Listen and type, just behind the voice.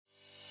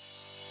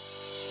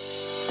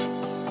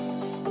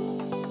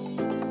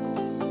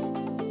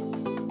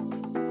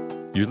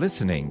You're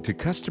listening to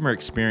Customer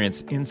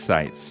Experience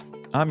Insights.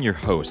 I'm your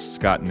host,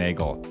 Scott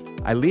Nagel.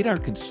 I lead our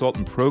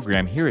consultant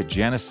program here at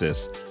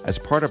Genesys as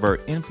part of our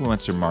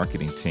influencer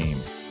marketing team.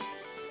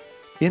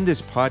 In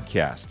this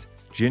podcast,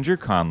 Ginger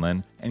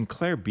Conlon and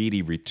Claire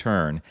Beatty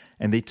return,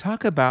 and they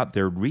talk about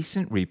their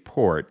recent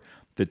report,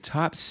 The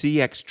Top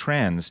CX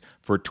Trends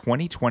for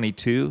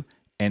 2022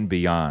 and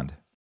Beyond.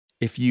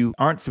 If you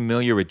aren't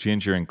familiar with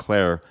Ginger and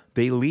Claire,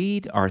 they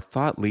lead our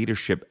thought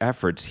leadership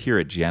efforts here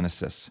at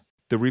Genesys.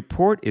 The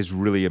report is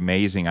really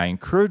amazing. I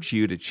encourage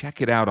you to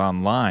check it out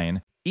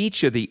online.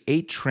 Each of the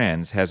 8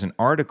 trends has an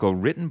article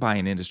written by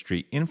an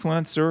industry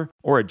influencer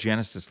or a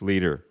Genesys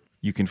leader.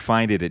 You can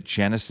find it at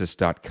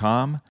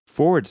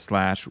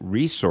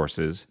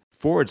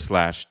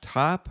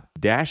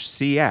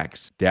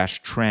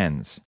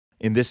genesys.com/resources/top-CX-trends.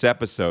 In this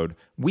episode,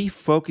 we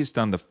focused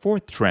on the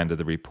 4th trend of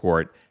the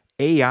report,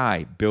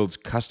 AI builds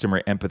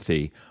customer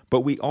empathy,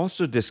 but we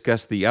also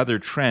discussed the other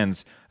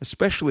trends,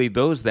 especially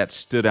those that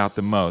stood out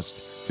the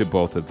most to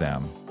both of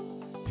them.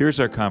 Here's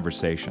our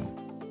conversation.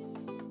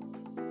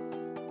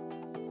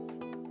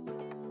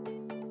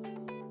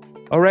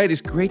 All right,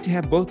 it's great to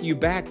have both of you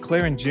back,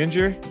 Claire and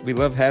Ginger. We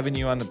love having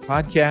you on the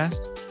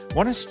podcast. I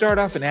want to start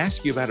off and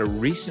ask you about a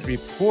recent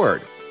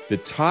report, the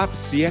top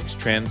CX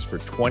trends for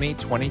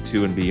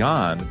 2022 and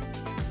beyond. I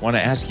want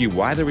to ask you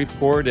why the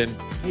report and,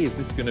 hey, is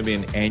this going to be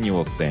an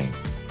annual thing?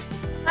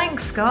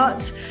 Thanks,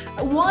 Scott.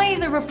 Why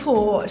the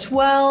report?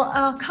 Well,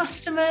 our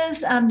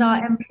customers and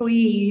our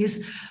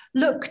employees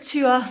look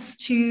to us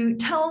to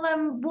tell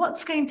them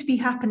what's going to be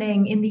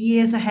happening in the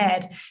years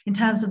ahead in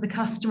terms of the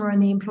customer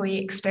and the employee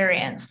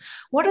experience.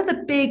 What are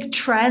the big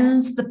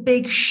trends, the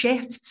big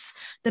shifts,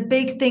 the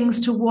big things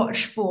to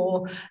watch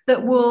for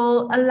that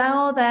will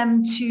allow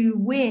them to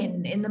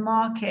win in the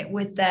market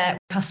with their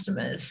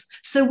customers?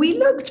 So we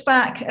looked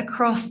back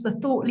across the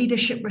thought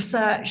leadership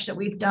research that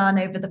we've done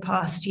over the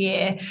past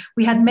year.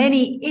 We had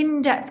many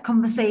in-depth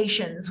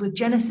conversations with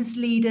Genesys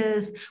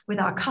leaders, with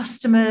our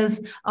customers,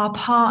 our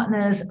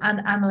partners, and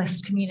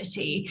analyst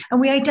community. And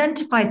we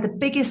identified the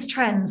biggest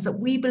trends that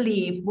we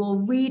believe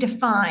will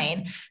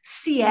redefine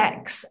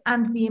CX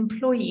and the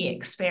employee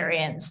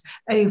experience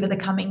over the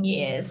coming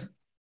years.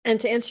 And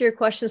to answer your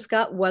question,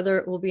 Scott, whether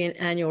it will be an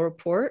annual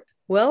report,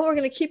 well, we're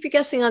going to keep you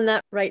guessing on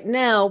that right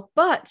now.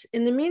 But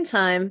in the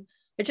meantime,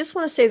 I just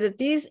want to say that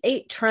these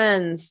 8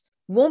 trends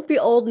won't be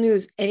old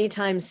news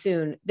anytime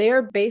soon. They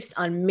are based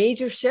on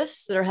major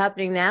shifts that are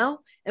happening now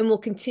and will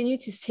continue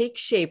to take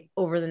shape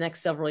over the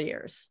next several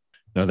years.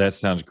 No, that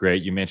sounds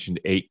great. You mentioned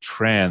 8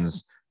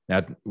 trends.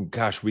 Now,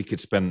 gosh, we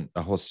could spend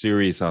a whole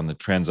series on the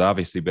trends,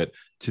 obviously, but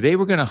today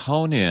we're going to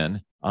hone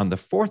in on the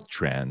 4th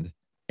trend,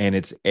 and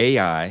it's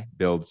AI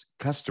builds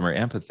customer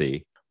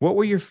empathy. What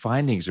were your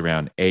findings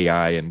around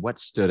AI and what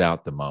stood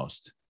out the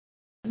most?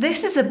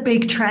 This is a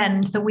big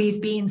trend that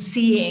we've been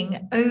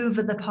seeing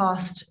over the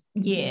past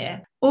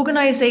year.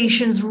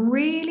 Organizations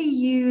really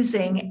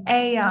using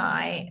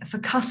AI for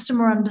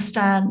customer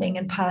understanding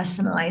and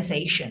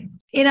personalization.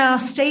 In our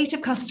State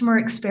of Customer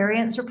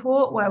Experience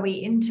report, where we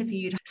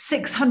interviewed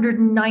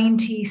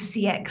 690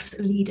 CX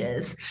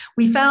leaders,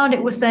 we found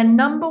it was their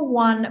number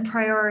one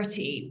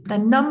priority. Their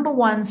number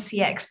one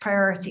CX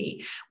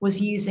priority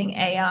was using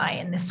AI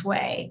in this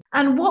way.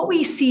 And what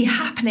we see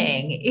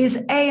happening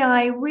is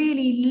AI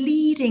really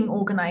leading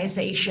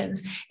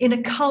organizations in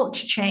a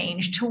culture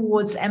change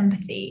towards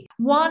empathy,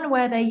 one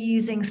where they're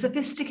using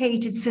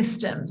sophisticated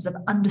systems of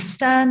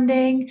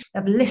understanding,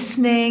 of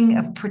listening,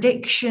 of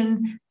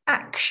prediction,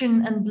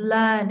 action and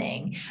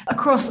learning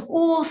across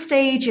all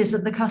stages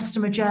of the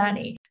customer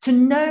journey, to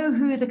know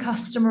who the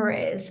customer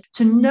is,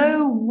 to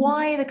know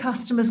why the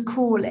customer's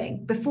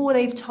calling before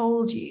they've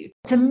told you,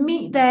 to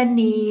meet their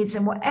needs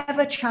in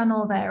whatever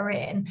channel they're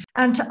in,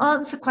 and to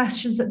answer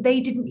questions that they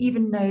didn't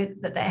even know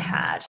that they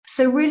had.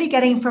 So really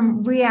getting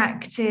from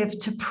reactive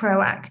to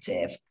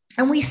proactive.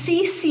 And we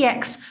see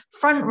CX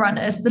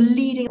frontrunners, the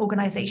leading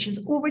organizations,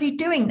 already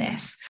doing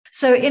this.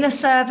 So in a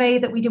survey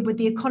that we did with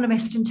the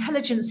Economist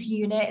Intelligence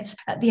Unit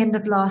at the end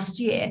of last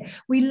year,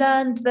 we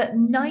learned that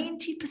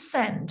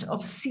 90%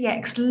 of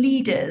CX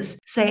leaders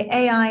say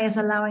AI is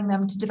allowing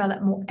them to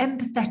develop more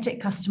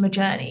empathetic customer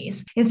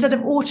journeys. Instead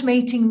of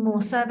automating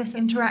more service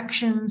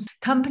interactions,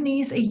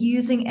 companies are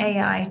using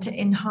AI to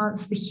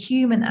enhance the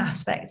human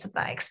aspects of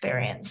that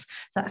experience.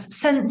 So that's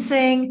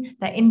sensing,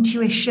 their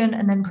intuition,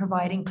 and then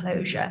providing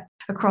closure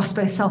across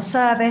both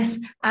self-service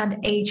and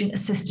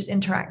agent-assisted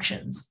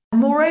interactions.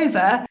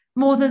 Moreover,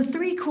 more than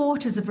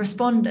 3/4 of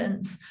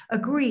respondents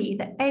agree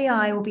that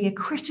AI will be a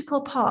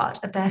critical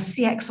part of their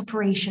CX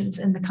operations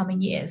in the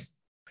coming years.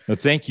 Well,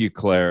 thank you,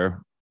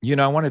 Claire.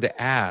 I wanted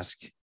to ask,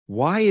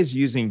 why is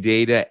using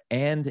data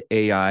and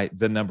AI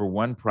the number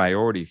one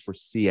priority for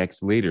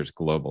CX leaders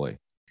globally?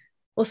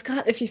 Well,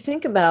 Scott, if you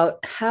think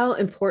about how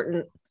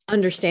important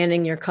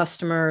understanding your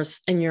customers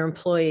and your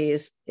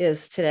employees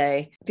is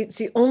today, it's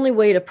the only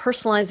way to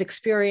personalize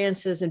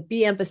experiences and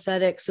be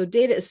empathetic. So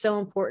data is so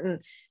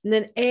important. And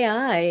then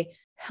AI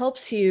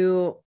helps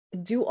you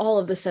do all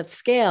of this at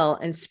scale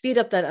and speed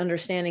up that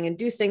understanding and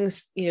do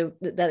things,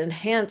 that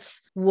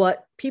enhance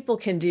what people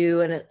can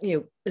do, and,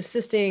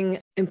 assisting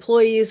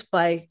employees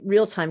by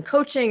real-time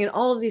coaching and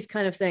all of these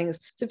kind of things.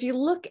 So if you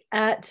look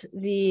at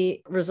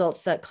the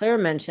results that Claire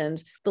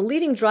mentioned, the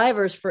leading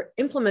drivers for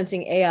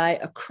implementing AI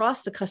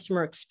across the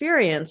customer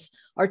experience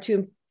are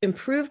to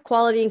improve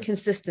quality and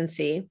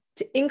consistency,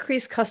 to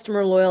increase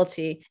customer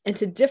loyalty, and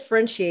to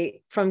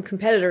differentiate from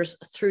competitors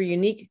through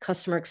unique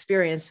customer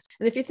experience.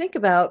 And if you think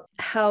about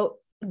how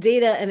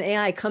data and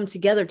AI come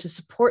together to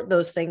support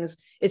those things,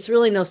 it's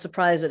really no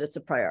surprise that it's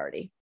a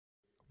priority.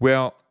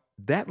 Well,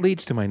 that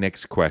leads to my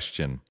next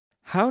question.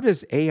 How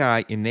does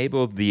AI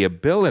enable the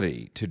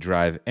ability to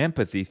drive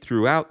empathy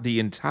throughout the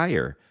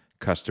entire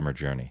customer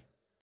journey?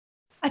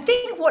 I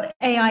think what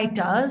AI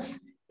does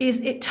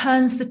is it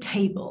turns the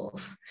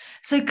tables.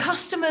 So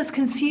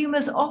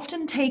consumers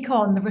often take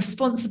on the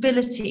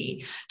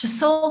responsibility to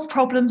solve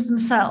problems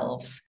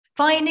themselves,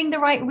 finding the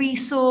right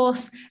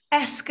resource,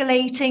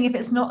 escalating if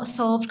it's not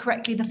solved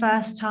correctly the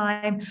first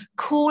time,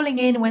 calling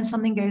in when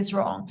something goes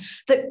wrong.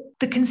 That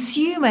the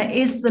consumer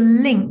is the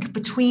link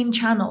between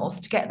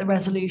channels to get the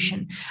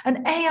resolution.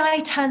 And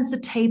AI turns the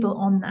table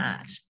on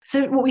that.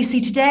 So what we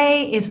see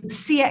today is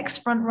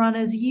CX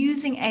frontrunners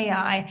using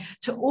AI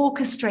to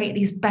orchestrate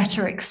these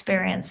better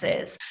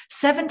experiences.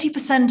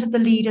 70% of the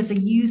leaders are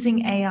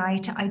using AI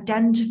to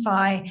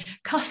identify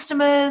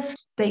customers.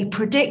 They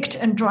predict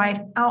and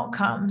drive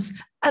outcomes.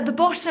 At the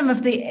bottom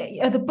of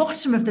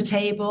the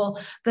table,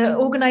 the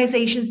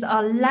organizations that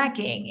are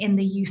lagging in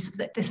the use of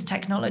this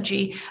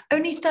technology,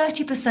 only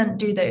 30%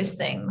 do those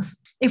things.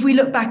 If we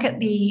look back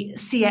at the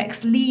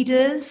CX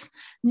leaders,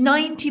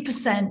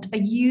 90%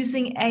 are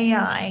using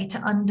AI to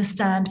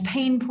understand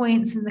pain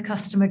points in the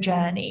customer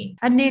journey,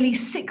 and nearly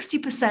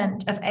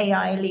 60% of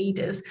AI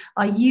leaders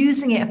are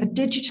using it for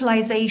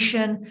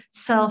digitalization,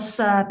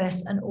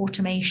 self-service, and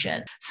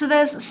automation. So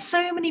there's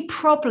so many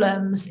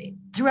problems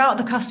throughout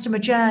the customer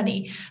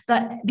journey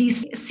that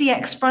these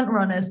CX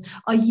frontrunners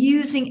are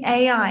using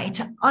AI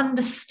to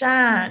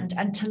understand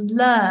and to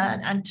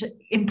learn and to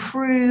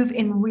improve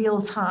in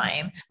real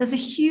time. There's a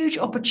huge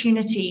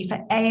opportunity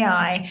for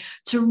AI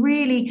to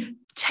really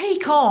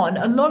take on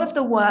a lot of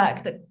the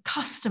work that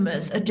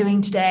customers are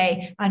doing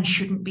today and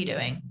shouldn't be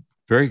doing.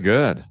 Very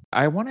good.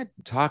 I want to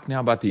talk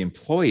now about the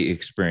employee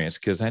experience,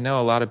 because I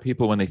know a lot of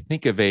people, when they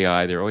think of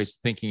AI, they're always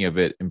thinking of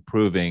it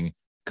improving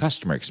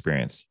customer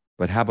experience.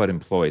 But how about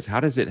employees? How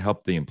does it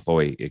help the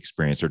employee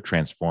experience or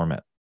transform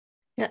it?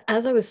 Yeah,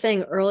 as I was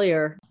saying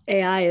earlier,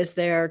 AI is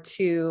there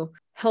to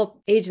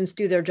help agents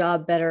do their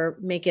job better,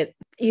 make it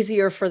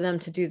easier for them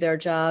to do their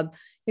job.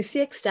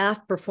 CX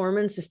staff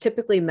performance is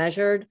typically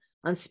measured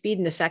on speed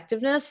and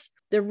effectiveness.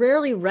 They're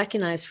rarely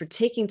recognized for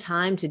taking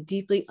time to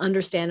deeply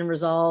understand and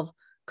resolve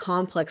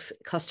complex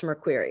customer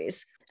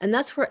queries. And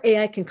that's where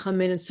AI can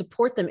come in and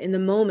support them in the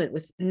moment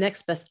with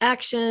next best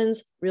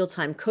actions,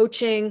 real-time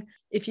coaching.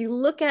 If you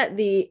look at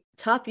the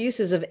top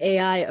uses of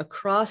AI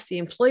across the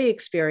employee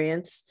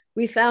experience,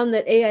 we found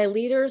that AI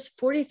leaders,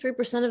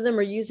 43% of them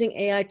are using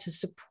AI to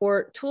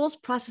support tools,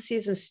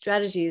 processes, and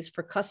strategies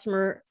for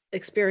customer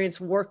experience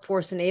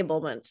workforce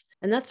enablement.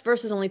 And that's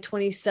versus only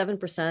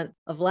 27%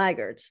 of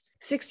laggards.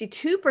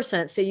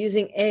 62% say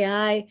using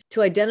AI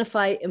to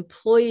identify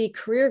employee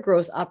career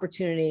growth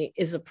opportunity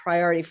is a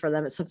priority for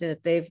them. It's something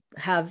that they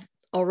have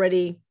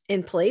already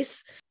in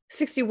place.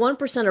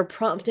 61% are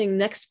prompting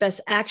next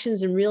best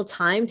actions in real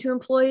time to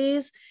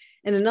employees.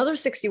 And another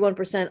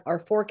 61% are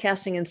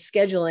forecasting and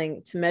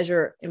scheduling to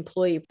measure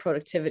employee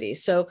productivity.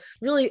 So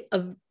really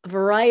a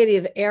variety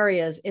of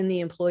areas in the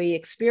employee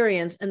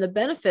experience, and the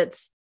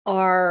benefits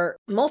are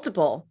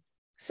multiple.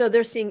 So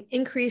they're seeing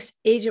increased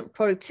agent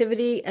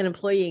productivity and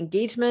employee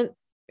engagement,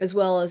 as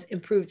well as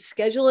improved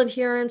schedule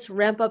adherence,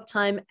 ramp up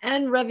time,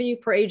 and revenue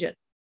per agent.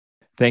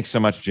 Thanks so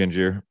much,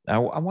 Ginger. I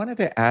wanted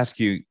to ask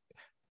you,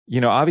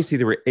 obviously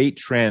there were 8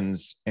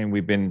 trends and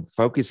we've been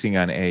focusing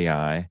on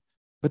AI,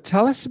 but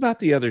tell us about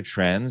the other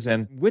trends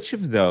and which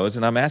of those,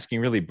 and I'm asking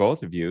really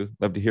both of you,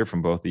 love to hear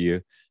from both of you,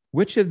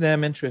 which of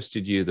them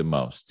interested you the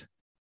most?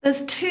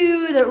 There's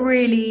 2 that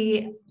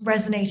really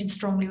resonated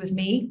strongly with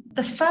me.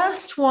 The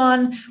first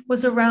one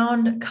was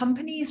around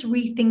companies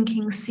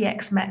rethinking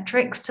CX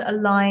metrics to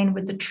align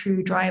with the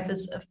true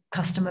drivers of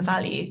customer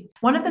value.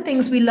 One of the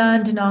things we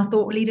learned in our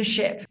thought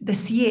leadership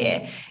this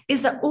year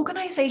is that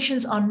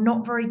organizations are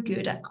not very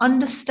good at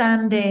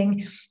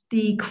understanding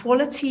the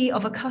quality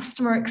of a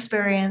customer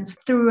experience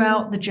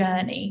throughout the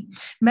journey.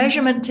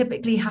 Measurement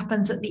typically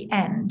happens at the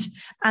end.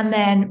 And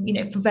then,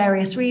 for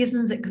various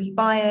reasons, it could be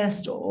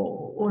biased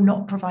or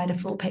not provide a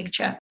full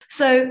picture.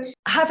 So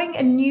having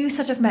a new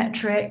set of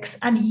metrics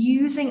and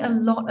using a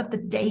lot of the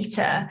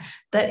data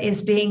that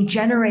is being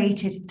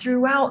generated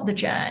throughout the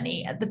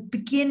journey, at the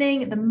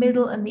beginning, the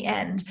middle, and the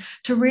end,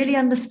 to really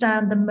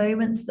understand the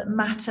moments that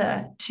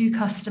matter to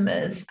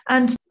customers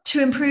and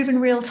to improve in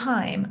real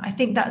time. I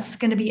think that's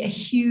going to be a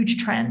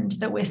huge trend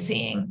that we're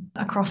seeing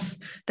across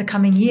the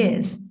coming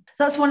years.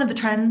 That's one of the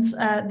trends.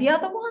 The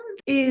other one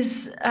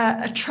is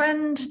a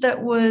trend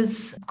that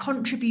was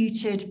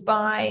contributed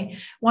by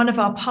one of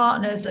our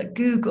partners at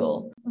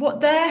Google. What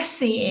they're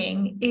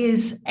seeing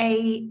is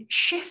a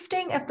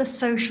shifting of the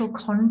social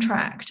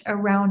contract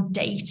around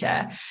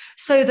data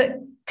so that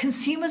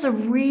consumers are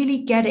really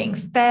getting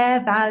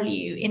fair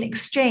value in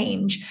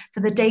exchange for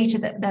the data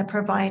that they're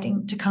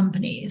providing to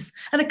companies.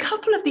 And a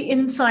couple of the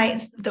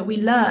insights that we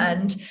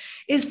learned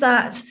is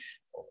that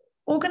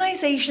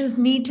organizations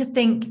need to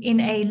think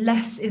in a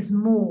less is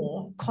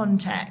more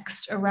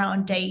context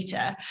around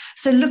data.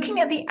 So looking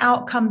at the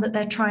outcome that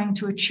they're trying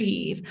to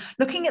achieve,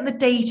 looking at the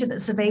data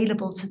that's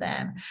available to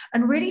them,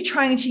 and really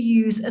trying to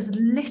use as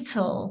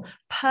little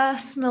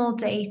personal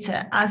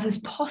data as is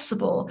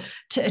possible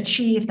to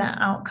achieve that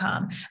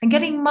outcome, and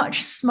getting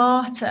much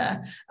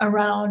smarter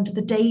around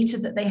the data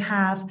that they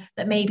have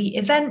that may be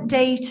event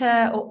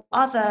data or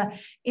other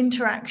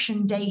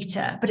interaction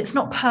data, but it's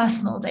not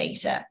personal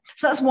data.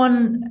 So that's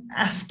one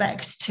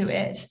aspect to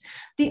it.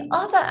 The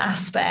other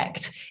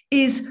aspect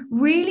is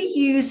really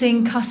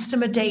using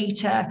customer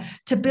data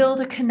to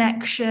build a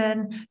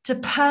connection, to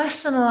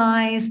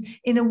personalize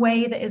in a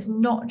way that is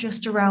not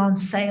just around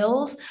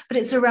sales, but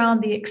it's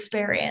around the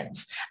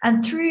experience.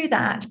 And through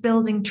that,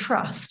 building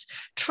trust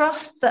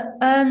that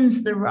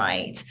earns the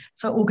right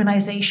for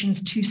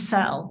organizations to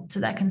sell to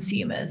their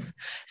consumers.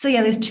 So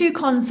yeah, there's two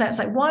concepts,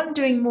 like one,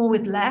 doing more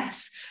with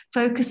less,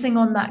 focusing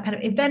on that kind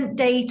of event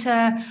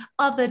data,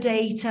 other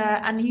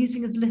data, and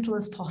using as little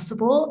as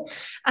possible.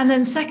 And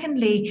then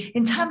secondly,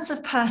 in terms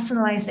of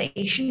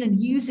personalization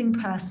and using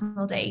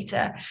personal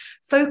data,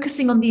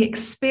 focusing on the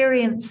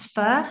experience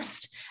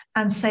first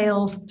and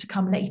sales to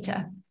come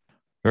later.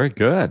 Very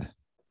good.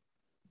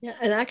 Yeah,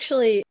 and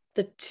actually,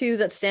 the two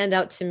that stand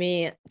out to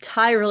me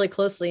tie really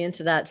closely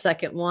into that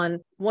second one.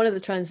 One of the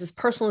trends is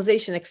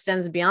personalization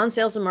extends beyond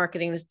sales and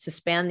marketing to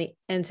span the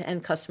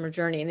end-to-end customer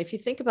journey. And if you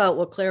think about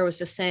what Claire was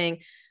just saying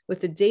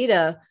with the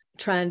data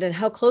trend and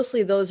how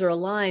closely those are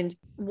aligned,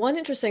 one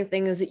interesting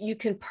thing is that you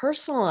can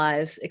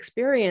personalize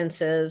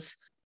experiences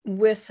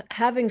with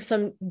having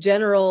some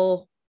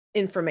general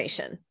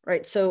information,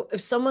 right? So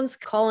if someone's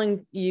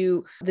calling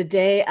you the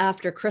day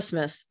after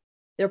Christmas,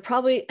 they're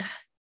probably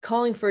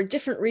calling for a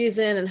different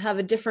reason and have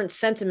a different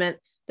sentiment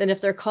than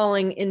if they're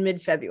calling in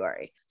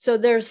mid-February. So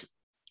there's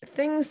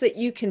things that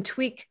you can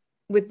tweak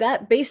with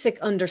that basic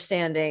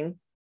understanding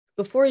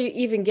before you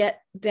even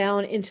get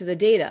down into the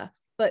data.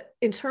 But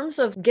in terms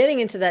of getting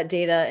into that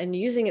data and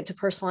using it to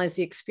personalize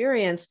the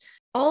experience,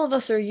 all of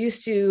us are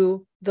used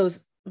to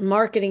those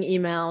marketing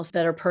emails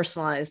that are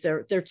personalized.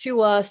 They're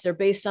to us, they're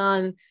based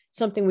on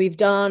something we've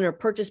done or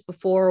purchased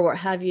before or what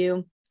have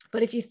you.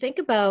 But if you think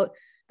about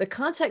the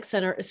contact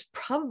center is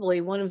probably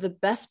one of the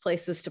best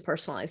places to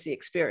personalize the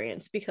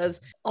experience,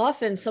 because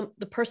often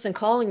the person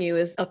calling you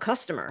is a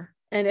customer.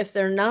 And if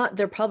they're not,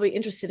 they're probably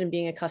interested in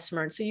being a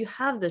customer. And so you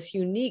have this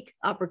unique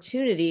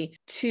opportunity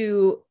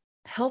to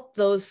help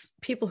those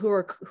people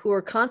who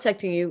are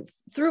contacting you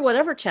through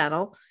whatever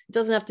channel. It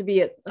doesn't have to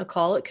be a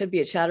call. It could be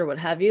a chat or what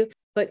have you,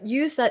 but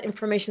use that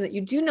information that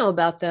you do know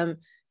about them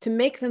to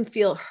make them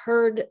feel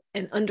heard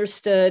and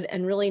understood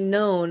and really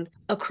known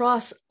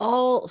across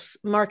all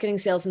marketing,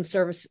 sales, and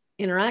service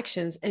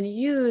interactions, and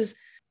use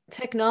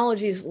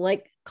technologies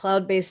like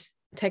cloud-based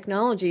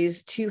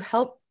technologies to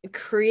help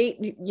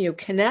create,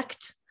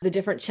 connect the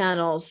different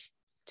channels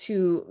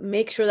to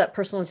make sure that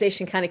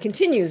personalization kind of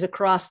continues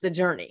across the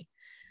journey,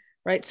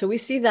 right? So we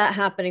see that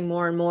happening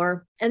more and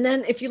more. And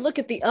then if you look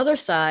at the other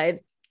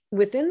side,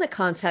 within the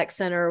contact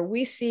center,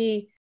 we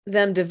see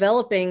them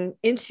developing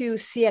into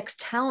CX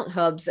talent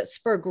hubs that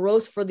spur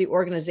growth for the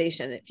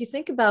organization. If you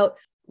think about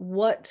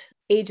what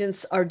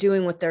agents are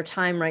doing with their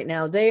time right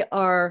now, they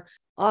are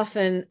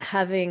often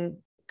having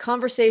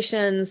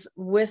conversations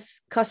with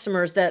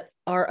customers that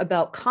are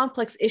about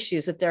complex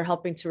issues that they're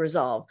helping to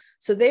resolve.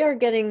 So they are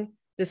getting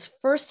this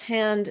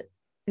firsthand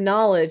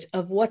knowledge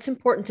of what's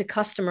important to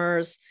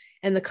customers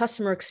and the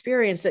customer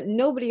experience that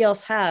nobody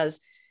else has.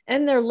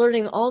 And they're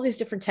learning all these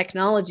different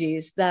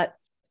technologies that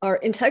are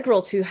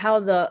integral to how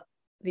the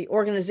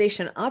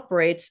organization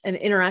operates and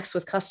interacts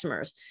with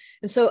customers.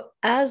 And so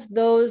as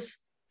those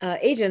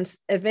agents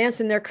advance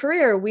in their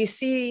career, we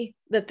see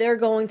that they're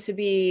going to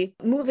be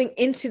moving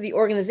into the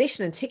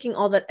organization and taking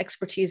all that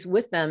expertise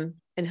with them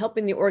and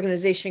helping the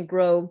organization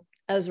grow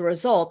as a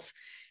result.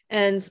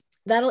 And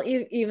that'll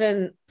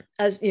even,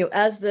 as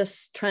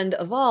this trend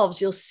evolves,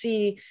 you'll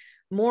see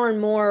more and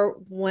more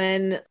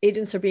when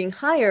agents are being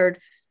hired,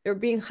 they're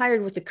being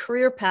hired with the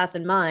career path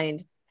in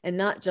mind, and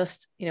not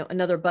just,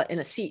 another butt in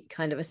a seat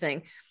kind of a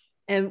thing.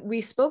 And we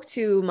spoke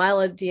to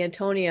Mila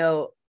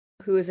D'Antonio,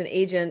 who is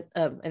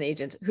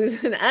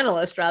who's an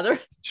analyst rather,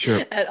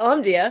 sure, at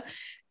Omdia.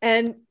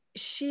 And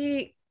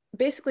she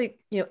basically,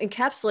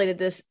 encapsulated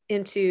this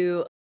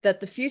into that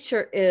the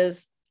future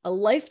is a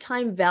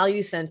lifetime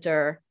value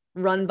center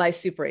run by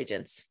super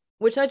agents,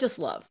 which I just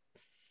love.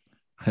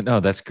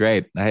 No, that's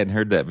great. I hadn't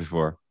heard that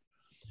before.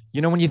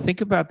 When you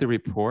think about the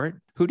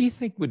report, who do you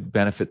think would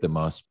benefit the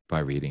most by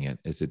reading it?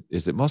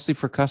 Is it mostly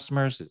for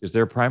customers? Is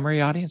there a primary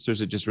audience, or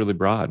is it just really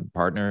broad?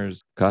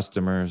 Partners,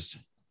 customers?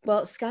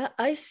 Well, Scott,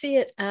 I see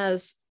it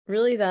as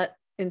really that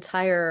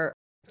entire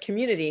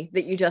community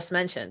that you just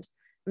mentioned.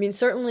 I mean,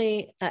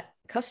 certainly at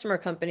customer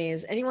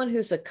companies, anyone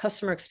who's a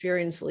customer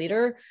experience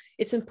leader,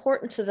 it's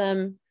important to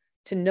them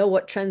to know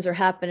what trends are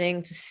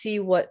happening, to see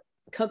what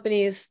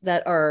companies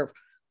that are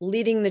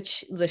leading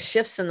the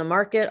shifts in the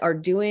market are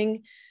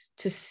doing,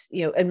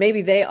 and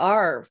maybe they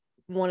are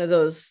one of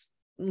those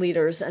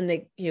leaders,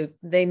 and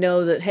they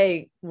know that,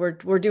 hey,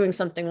 we're doing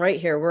something right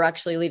here. We're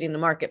actually leading the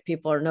market.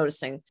 People are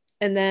noticing.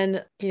 And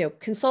then,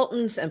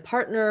 consultants and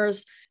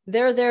partners,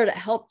 they're there to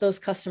help those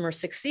customers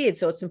succeed.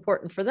 So it's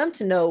important for them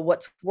to know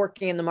what's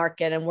working in the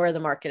market and where the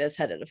market is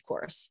headed, of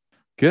course.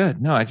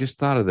 Good. No, I just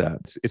thought of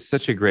that. It's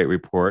such a great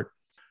report.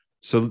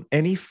 So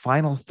any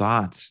final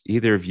thoughts,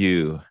 either of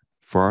you,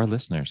 for our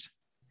listeners?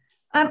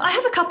 I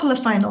have a couple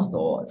of final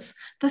thoughts.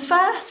 The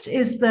first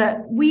is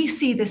that we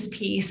see this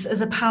piece as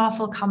a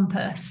powerful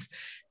compass,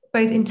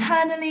 both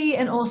internally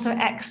and also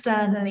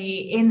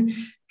externally, in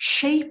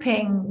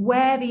shaping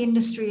where the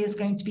industry is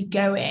going to be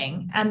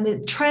going. And the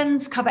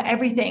trends cover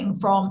everything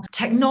from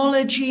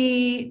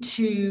technology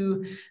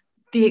to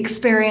the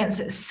experience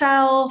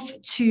itself,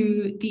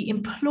 to the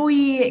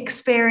employee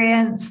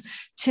experience,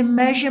 to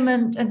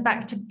measurement and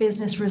back to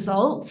business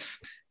results.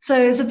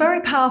 So it's a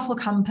very powerful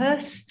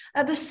compass.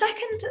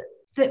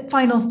 The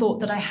final thought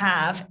that I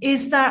have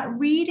is that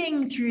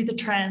reading through the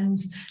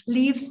trends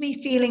leaves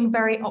me feeling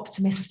very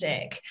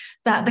optimistic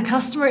that the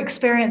customer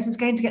experience is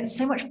going to get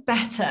so much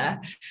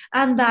better,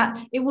 and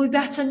that it will be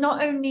better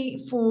not only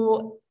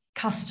for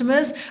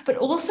customers, but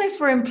also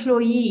for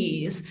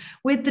employees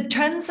with the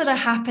trends that are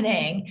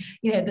happening,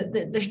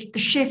 the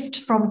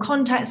shift from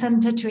contact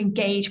center to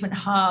engagement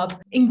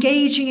hub,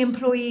 engaging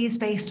employees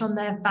based on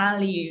their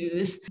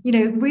values,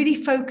 really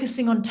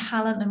focusing on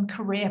talent and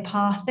career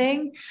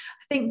pathing.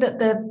 I think that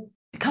the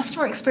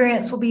customer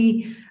experience will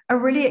be a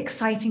really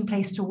exciting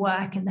place to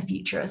work in the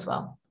future as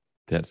well.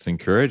 That's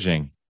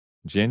encouraging.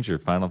 Ginger,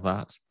 final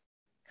thoughts?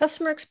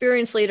 Customer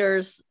experience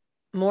leaders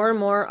more and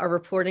more are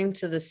reporting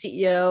to the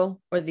CEO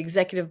or the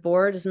executive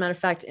board. As a matter of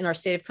fact, in our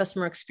State of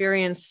Customer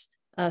Experience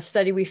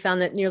study, we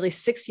found that nearly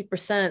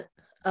 60%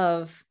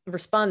 of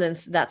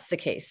respondents, that's the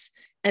case.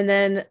 And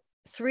then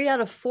 3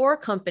 out of 4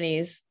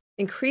 companies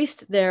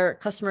increased their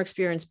customer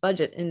experience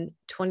budget in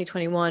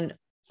 2021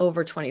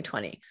 over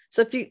 2020.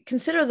 So if you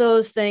consider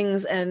those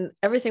things and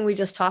everything we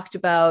just talked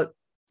about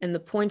and the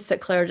points that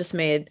Claire just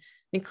made, I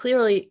mean,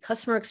 clearly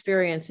customer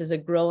experience is a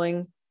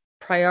growing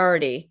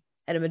priority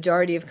at a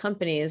majority of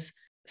companies.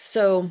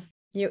 So,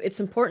 it's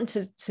important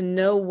to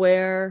know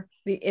where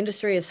the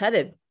industry is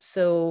headed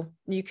so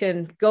you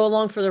can go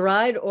along for the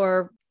ride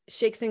or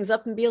shake things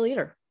up and be a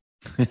leader.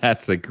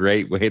 That's a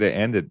great way to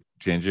end it,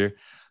 Ginger.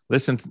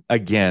 Listen,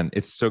 again,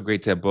 it's so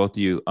great to have both of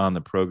you on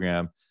the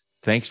program.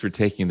 Thanks for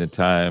taking the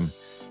time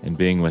and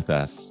being with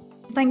us.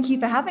 Thank you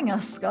for having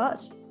us,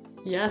 Scott.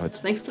 Yeah,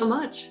 thanks so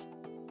much.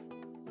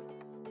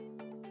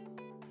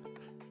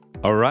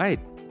 All right.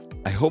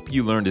 I hope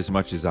you learned as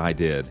much as I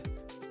did.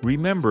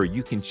 Remember,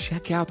 you can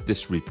check out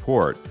this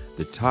report,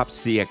 the top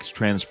CX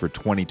trends for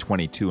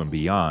 2022 and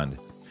beyond,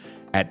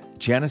 at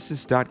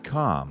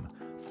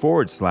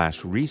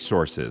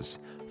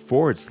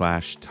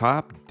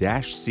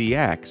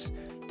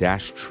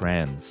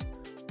genesis.com/resources/top-CX-trends.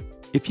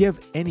 If you have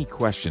any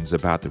questions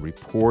about the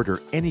report or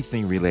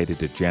anything related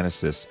to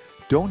Genesys,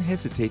 don't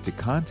hesitate to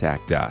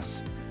contact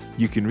us.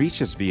 You can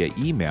reach us via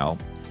email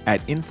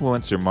at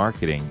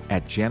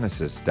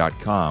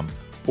influencermarketing@genesys.com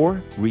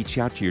or reach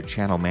out to your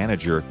channel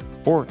manager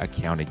or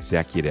account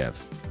executive.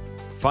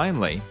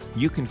 Finally,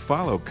 you can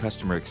follow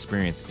Customer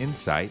Experience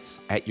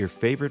Insights at your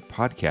favorite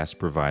podcast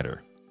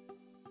provider.